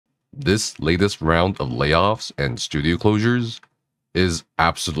this latest round of layoffs and studio closures is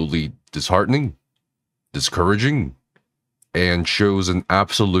absolutely disheartening, discouraging, and shows an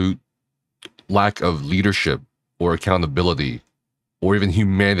absolute lack of leadership or accountability or even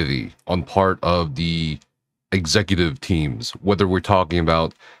humanity on part of the executive teams, whether we're talking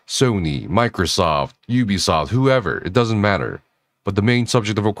about Sony, Microsoft, Ubisoft, whoever, it doesn't matter. But the main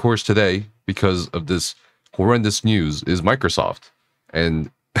subject of our course today, because of this horrendous news, is Microsoft.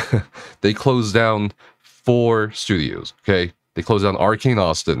 And they closed down 4 studios, okay? They closed down Arcane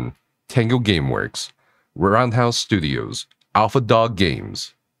Austin, Tango Gameworks, Roundhouse Studios, Alpha Dog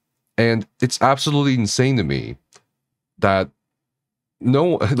Games. And it's absolutely insane to me that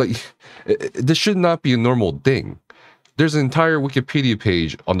this should not be a normal thing. There's an entire Wikipedia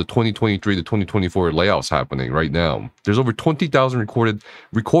page on the 2023 to 2024 layoffs happening right now. There's over 20,000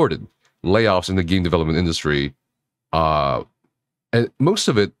 recorded layoffs in the game development industry. And most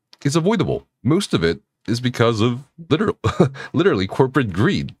of it is avoidable. Most of it is because of literally corporate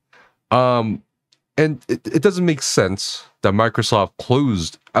greed. And it doesn't make sense that Microsoft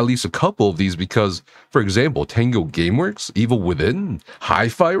closed at least a couple of these because, for example, Tango Gameworks, Evil Within,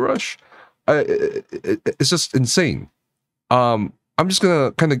 Hi-Fi Rush, it's just insane. I'm just going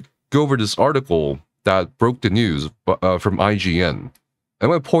to kind of go over this article that broke the news from IGN. I'm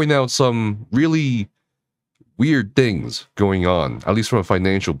going to point out some really weird things going on, at least from a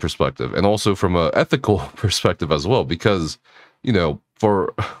financial perspective, and also from an ethical perspective as well, because,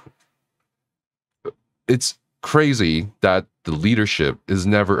 it's crazy that the leadership is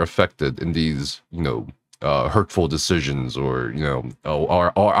never affected in these, hurtful decisions or,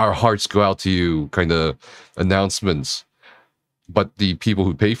 our hearts go out to you kind of announcements. But the people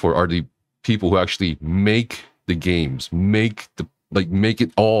who pay for it are the people who actually make the games, make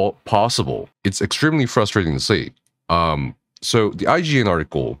it all possible. It's extremely frustrating to see. So the IGN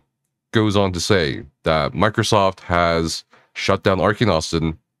article goes on to say that Microsoft has shut down Arcane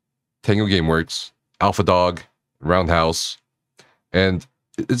Austin, Tango Gameworks, Alpha Dog, Roundhouse, and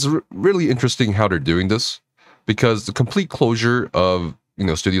it's really interesting how they're doing this, because the complete closure of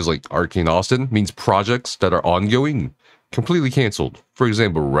studios like Arcane Austin means projects that are ongoing completely canceled. For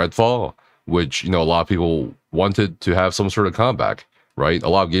example, Redfall, which a lot of people wanted to have some sort of comeback, right? A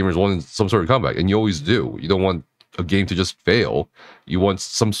lot of gamers wanted some sort of comeback, and you always do. You don't want a game to just fail. You want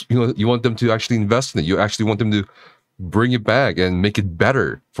you want them to actually invest in it. You actually want them to bring it back and make it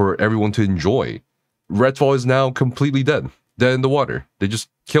better for everyone to enjoy. Redfall is now completely dead in the water. They just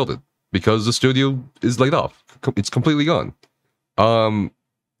killed it because the studio is laid off. It's completely gone.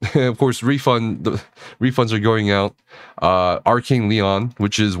 Of course, refunds are going out. Arcane Leon,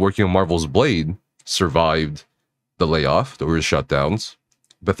 which is working on Marvel's Blade, survived the layoff, the shutdowns.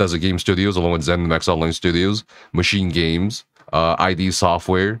 Bethesda Game Studios, along with ZeniMax Online Studios, Machine Games, ID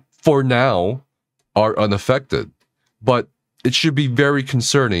Software, for now, are unaffected. But it should be very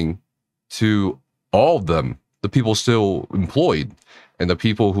concerning to all of them, the people still employed and the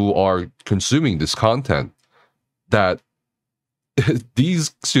people who are consuming this content, that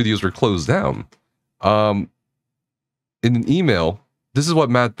these studios were closed down. In an email, this is what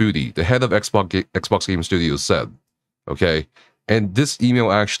Matt Booty, the head of Xbox Game Studios, said. Okay, and this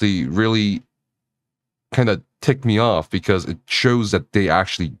email actually really kind of ticked me off because it shows that they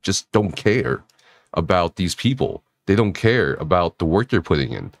actually just don't care about these people. They don't care about the work they're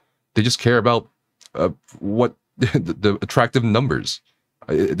putting in. They just care about what the attractive numbers.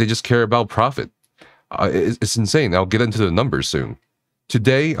 They just care about profit. It's insane. I'll get into the numbers soon.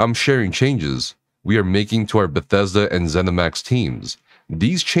 Today, I'm sharing changes we are making to our Bethesda and ZeniMax teams.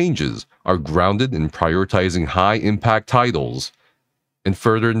 These changes are grounded in prioritizing high-impact titles and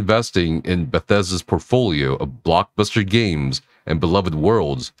further investing in Bethesda's portfolio of blockbuster games and beloved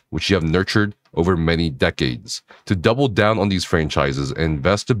worlds, which you have nurtured over many decades. To double down on these franchises and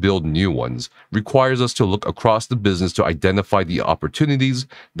invest to build new ones requires us to look across the business to identify the opportunities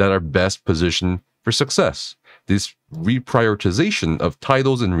that are best positioned for success. This reprioritization of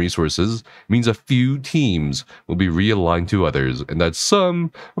titles and resources means a few teams will be realigned to others, and that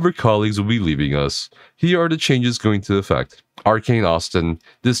some of our colleagues will be leaving us. Here are the changes going to effect. Arcane Austin,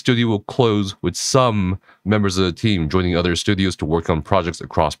 this studio will close with some members of the team joining other studios to work on projects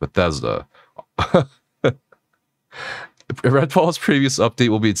across Bethesda. Redfall's previous update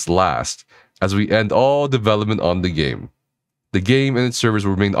will be its last, as we end all development on the game. The game and its servers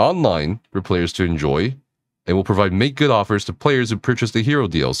will remain online for players to enjoy, and will provide make-good offers to players who purchase the Hero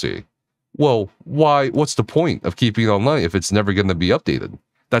DLC. Well, why? What's the point of keeping it online if it's never going to be updated?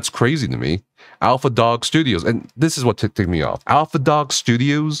 That's crazy to me. Alpha Dog Studios, and this is what ticked me off. Alpha Dog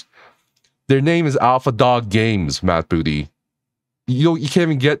Studios, their name is Alpha Dog Games, Matt Booty. You can't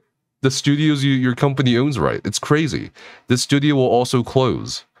even get the studios your company owns, right? It's crazy. This studio will also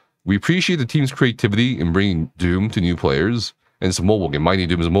close. We appreciate the team's creativity in bringing Doom to new players, and it's a mobile game. Mighty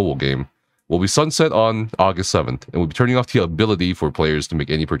Doom is a mobile game. Will be sunset on August 7th, and we'll be turning off the ability for players to make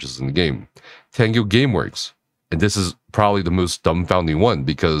any purchases in the game. Tango Gameworks, and this is probably the most dumbfounding one,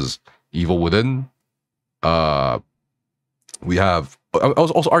 because Evil Within, we have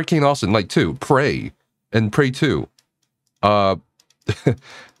also Arcane Austin, like 2, Prey, and Prey 2.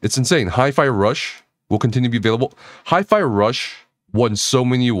 It's insane. Hi-Fi Rush will continue to be available. Hi-Fi Rush won so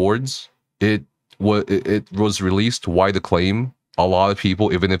many awards. It was released to wide acclaim. A lot of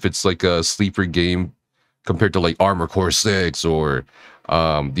people, even if it's like a sleeper game compared to like Armor Core 6 or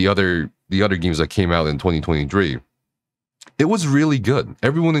the other games that came out in 2023, it was really good.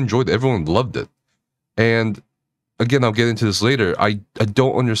 Everyone enjoyed it. Everyone loved it. And again, I'll get into this later. I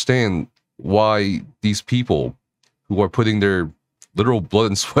don't understand why these people who are putting their literal blood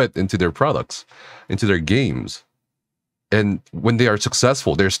and sweat into their products, into their games, and when they are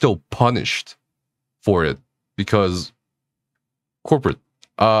successful, they're still punished for it because corporate.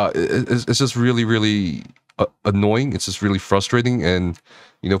 It's just really, really annoying. It's just really frustrating. And,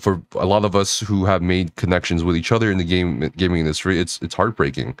 you know, for a lot of us who have made connections with each other in the gaming industry, it's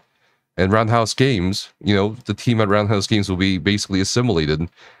heartbreaking. And Roundhouse Games, you know, the team at Roundhouse Games will be basically assimilated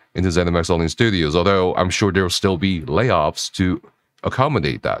into ZeniMax Online Studios, although I'm sure there will still be layoffs to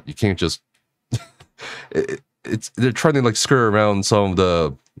accommodate that. You can't just they're trying to like skirt around some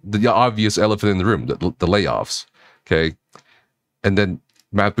of the obvious elephant in the room, the layoffs. Okay. And then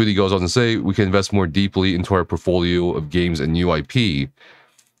Matt Booty goes on to say, we can invest more deeply into our portfolio of games and new IP.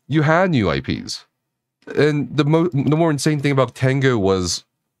 You had new IPs. And the more insane thing about Tango was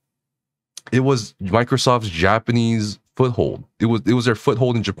it was Microsoft's Japanese foothold. It was their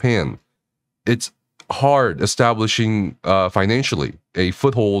foothold in Japan. It's hard establishing financially a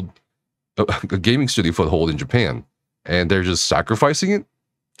foothold, a gaming studio foothold in Japan, and they're just sacrificing it,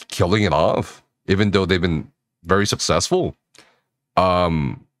 killing it off, even though they've been very successful.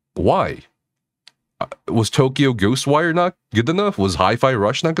 Why? Was Tokyo Ghostwire not good enough? Was Hi-Fi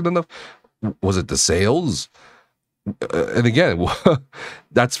Rush not good enough? Was it the sales? And again,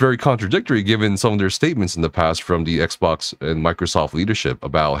 that's very contradictory given some of their statements in the past from the Xbox and Microsoft leadership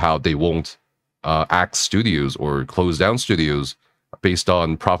about how they won't axe studios or close down studios based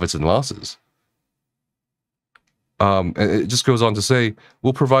on profits and losses. And it just goes on to say,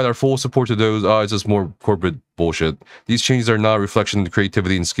 we'll provide our full support to those. It's just more corporate bullshit. These changes are not a reflection of the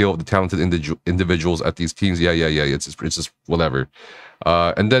creativity and skill of the talented individuals at these teams. Yeah. It's just whatever.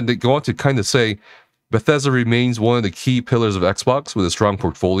 And then they go on to kind of say, Bethesda remains one of the key pillars of Xbox with a strong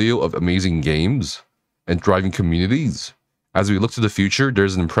portfolio of amazing games and driving communities. As we look to the future,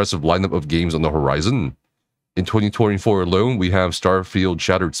 there's an impressive lineup of games on the horizon. In 2024 alone, we have Starfield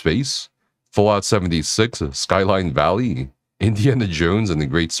Shattered Space, Fallout 76, Skyline Valley, Indiana Jones and the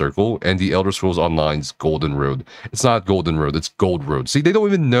Great Circle, and the Elder Scrolls Online's Golden Road. It's not Golden Road, it's Gold Road. See, they don't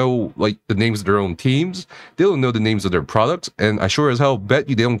even know like the names of their own teams. They don't know the names of their products, and I sure as hell bet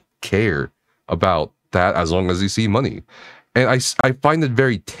you they don't care about that as long as you see money. And I find it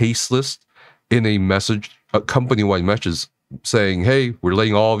very tasteless in a message, a company-wide message saying, hey, we're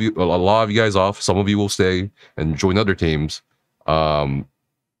laying a lot of you guys off. Some of you will stay and join other teams.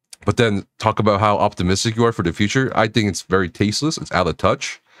 But then talk about how optimistic you are for the future. I think it's very tasteless. It's out of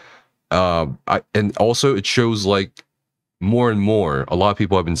touch. And also it shows like more and more, a lot of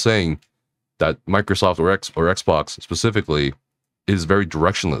people have been saying that Microsoft or Xbox specifically is very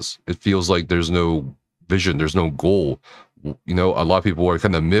directionless. It feels like there's no vision, there's no goal. You know, a lot of people are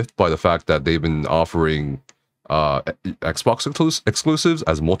kind of miffed by the fact that they've been offering Xbox exclusives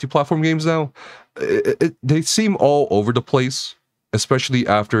as multi-platform games now. They seem all over the place, especially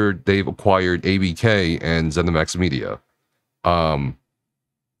after they've acquired ABK and ZeniMax Media. And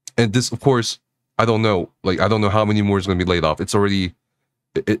this, of course, I don't know. Like, I don't know how many more is going to be laid off. It's already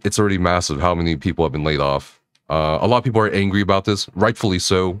massive how many people have been laid off. A lot of people are angry about this, rightfully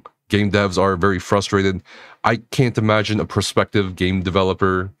so. Game devs are very frustrated. I can't imagine a prospective game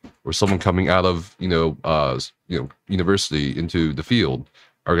developer or someone coming out of university into the field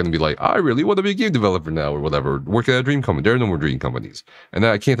are going to be like, I really want to be a game developer now or whatever. Work at a dream company. There are no more dream companies. And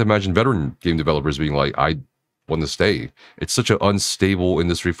I can't imagine veteran game developers being like, I want to stay. It's such an unstable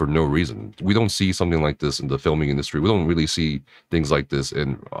industry for no reason. We don't see something like this in the filming industry. We don't really see things like this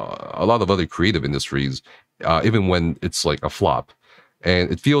in a lot of other creative industries, even when it's like a flop.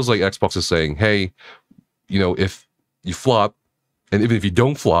 And it feels like Xbox is saying, hey, you know, if you flop, and even if you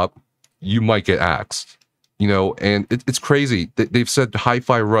don't flop, you might get axed. You know, and it's crazy. They've said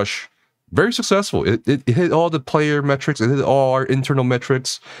Hi-Fi Rush Very successful. It hit all the player metrics. It hit all our internal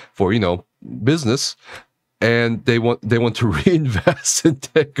metrics for, you know, business. And they want to reinvest in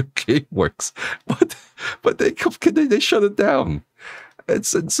Tango Gameworks, but they shut it down.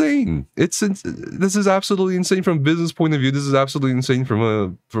 It's insane. This is absolutely insane from a business point of view. This is absolutely insane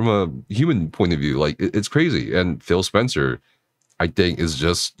from a human point of view. Like, it's crazy. And Phil Spencer, I think, is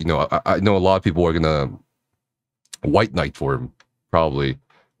just, you know, I know a lot of people are gonna white knight for him, probably,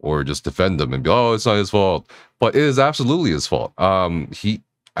 or just defend him and be, oh, it's not his fault. But it is absolutely his fault.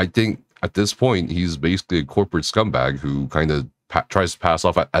 I think at this point, he's basically a corporate scumbag who kind of tries to pass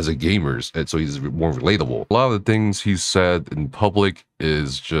off as a gamer, and so he's more relatable. A lot of the things he's said in public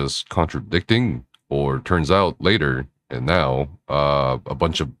is just contradicting, or turns out later and now, a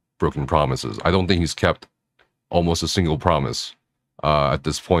bunch of broken promises. I don't think he's kept almost a single promise at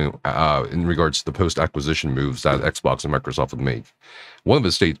this point in regards to the post-acquisition moves that Xbox and Microsoft would make. One of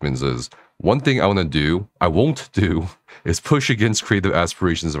his statements is, one thing I won't do, is push against creative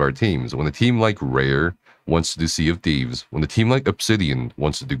aspirations of our teams. When a team like Rare wants to do Sea of Thieves, when a team like Obsidian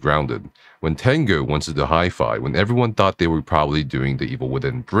wants to do Grounded, when Tango wants to do Hi-Fi, when everyone thought they were probably doing The Evil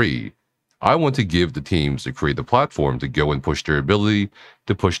Within 3, I want to give the teams the creative platform to go and push their ability,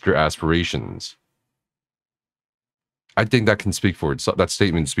 to push their aspirations. I think that can speak for itself. That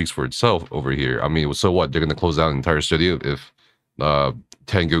statement speaks for itself over here. I mean, so what? They're going to close down an entire studio if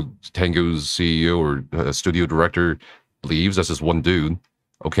Tango's CEO or studio director leaves. That's just one dude.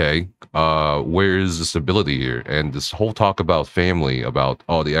 Okay, where is the stability here? And this whole talk about family, about,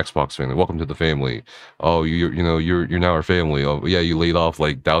 oh, the Xbox family, welcome to the family. Oh, you're now our family. Oh yeah, you laid off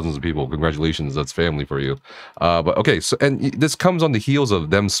like thousands of people. Congratulations, that's family for you. But okay, so, and this comes on the heels of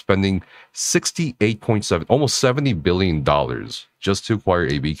them spending 68.7, almost $70 billion just to acquire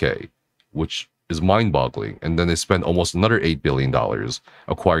ABK, which is mind-boggling. And then they spend almost another $8 billion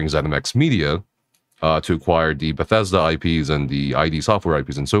acquiring ZeniMax Media, to acquire the Bethesda IPs and the ID Software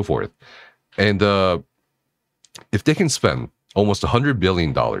IPs and so forth. And if they can spend almost $100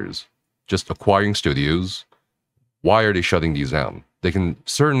 billion just acquiring studios, why are they shutting these down? They can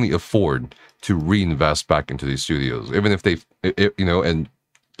certainly afford to reinvest back into these studios, even if they, and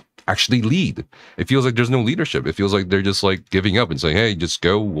actually lead. It feels like there's no leadership. It feels like they're just like giving up and saying, hey, just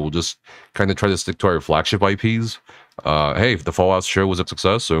go. We'll just kind of try to stick to our flagship IPs. Hey, if the Fallout show was a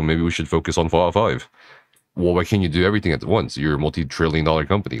success, so maybe we should focus on Fallout 5. Well, why can't you do everything at once? You're a multi-trillion-dollar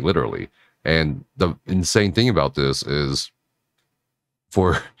company, literally. And the insane thing about this is,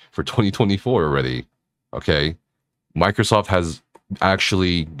 for 2024 already, okay, Microsoft has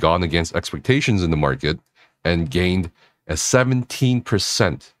actually gone against expectations in the market and gained a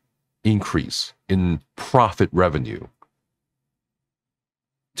 17% increase in profit revenue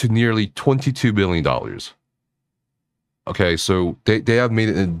to nearly $22 billion. Okay, so they have made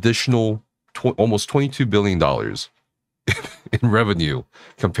an additional almost $22 billion in revenue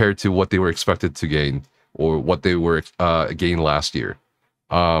compared to what they were expected to gain, or what they were gained last year.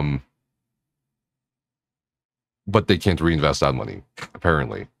 But they can't reinvest that money,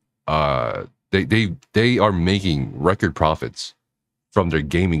 apparently. They are making record profits from their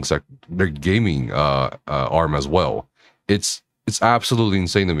gaming arm as well. It's absolutely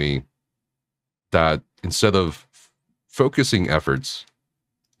insane to me that instead of focusing efforts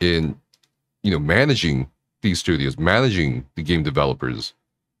in, managing these studios, managing the game developers,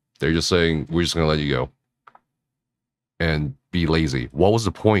 they're just saying, we're just going to let you go and be lazy. What was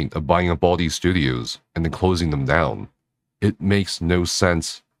the point of buying up all these studios and then closing them down? It makes no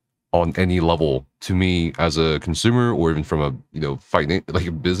sense on any level to me as a consumer, or even from a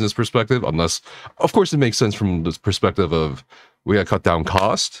business perspective, unless, of course, it makes sense from this perspective of, we got to cut down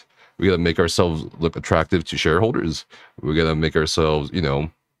cost. We got to make ourselves look attractive to shareholders. We got to make ourselves,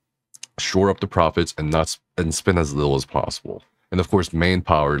 shore up the profits and spend as little as possible. And of course,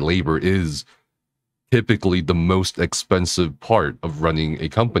 manpower, labor is typically the most expensive part of running a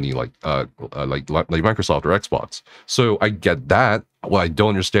company like Microsoft or Xbox. So I get that. What I don't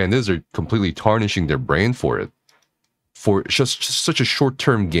understand is they're completely tarnishing their brand for it, for just such a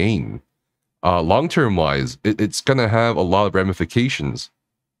short-term gain. Long-term wise, it's going to have a lot of ramifications.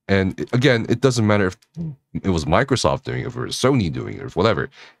 And again, it doesn't matter if it was Microsoft doing it, or Sony doing it, or whatever.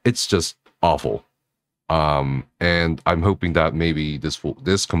 It's just awful. And I'm hoping that maybe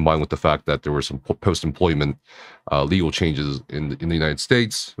this combined with the fact that there were some post-employment legal changes in the United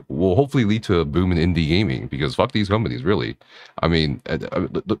States will hopefully lead to a boom in indie gaming, because fuck these companies, really. I mean,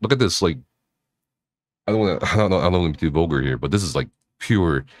 look at this. Like, I don't want to be too vulgar here, but this is like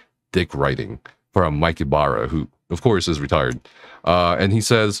pure dick writing from Mike Ibarra, who of course is retired. And he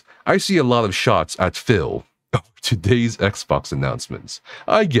says, I see a lot of shots at Phil. today's Xbox announcements.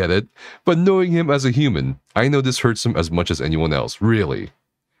 I get it, but knowing him as a human, I know this hurts him as much as anyone else. Really.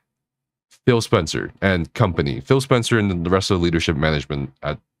 Phil Spencer and company. Phil Spencer and the rest of the leadership management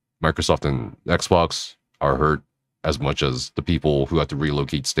at Microsoft and Xbox are hurt as much as the people who have to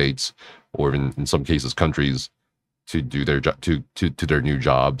relocate states, or in some cases countries, to do their to their new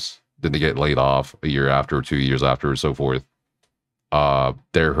jobs. Then they get laid off a year after, or 2 years after, or so forth.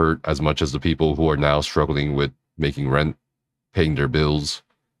 They're hurt as much as the people who are now struggling with making rent, paying their bills.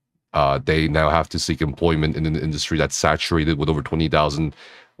 They now have to seek employment in an industry that's saturated with over 20,000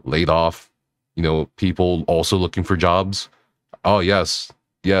 laid off, people also looking for jobs. Oh yes,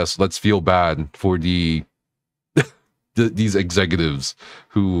 let's feel bad for these executives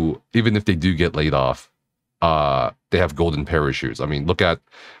who, even if they do get laid off, they have golden parachutes. I mean, look at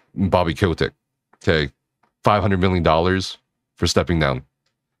Bobby Kotick. Okay, $500 million for stepping down.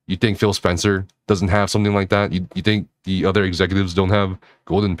 You think Phil Spencer doesn't have something like that? You think the other executives don't have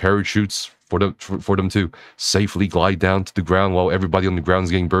golden parachutes for them to safely glide down to the ground while everybody on the ground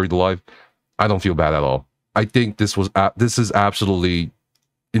is getting buried alive? I don't feel bad at all. I think this is absolutely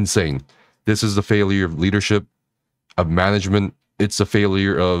insane. This is a failure of leadership, of management. It's a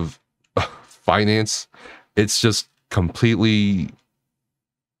failure of finance. It's just completely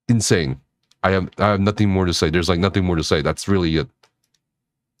insane. I have nothing more to say. There's like nothing more to say. That's really it.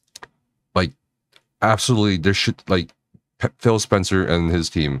 Like, absolutely, there should, like, Phil Spencer and his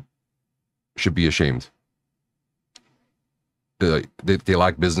team should be ashamed. They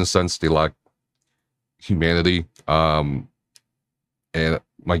lack business sense. They lack humanity. And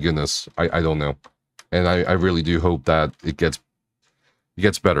my goodness, I don't know. And I really do hope that it gets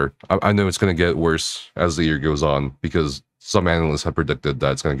better. I know it's going to get worse as the year goes on, because some analysts have predicted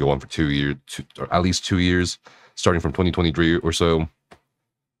that it's going to go on for 2 years, or at least 2 years, starting from 2023 or so.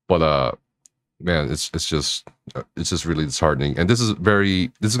 But man, it's just really disheartening. And this is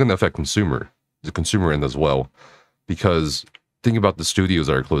going to affect the consumer end as well, because think about the studios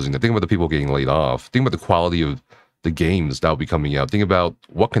that are closing. Think about the people getting laid off. Think about the quality of the games that will be coming out. Think about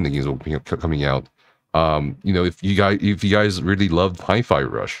what kind of games will be coming out. If you guys really loved Hi-Fi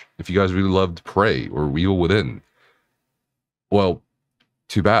Rush, if you guys really loved Prey or Evil Within, well,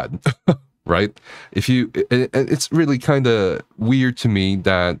 too bad, right? It's really kind of weird to me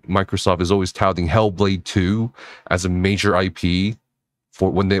that Microsoft is always touting Hellblade 2 as a major IP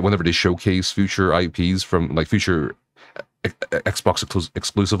for whenever they showcase future IPs from, like, future Xbox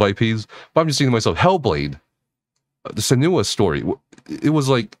exclusive IPs. But I'm just thinking to myself, Hellblade, the Senua story, it was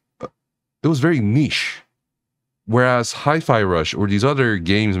very niche, whereas Hi-Fi Rush or these other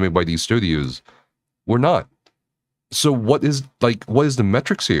games made by these studios were not. So what is the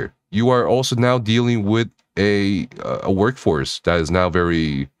metrics here? You are also now dealing with a workforce that is now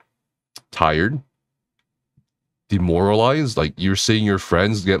very tired, demoralized. Like, you're seeing your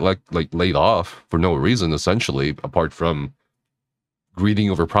friends get like laid off for no reason, essentially, apart from greeding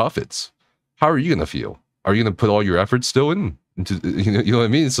over profits. How are you gonna feel? Are you gonna put all your efforts still into you know what I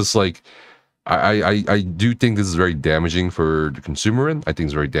mean? It's just like, I do think this is very damaging for the consumer end. I think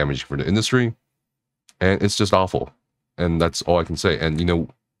it's very damaging for the industry, and it's just awful. And that's all I can say.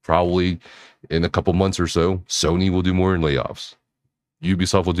 And probably in a couple months or so, Sony will do more layoffs.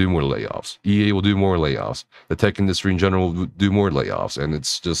 Ubisoft will do more layoffs. EA will do more layoffs. The tech industry in general will do more layoffs. And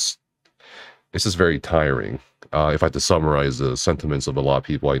it's just very tiring. If I had to summarize the sentiments of a lot of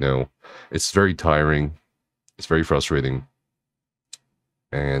people I know, it's very tiring. It's very frustrating.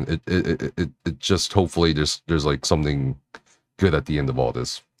 And it just, hopefully there's like something good at the end of all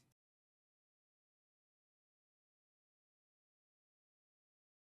this.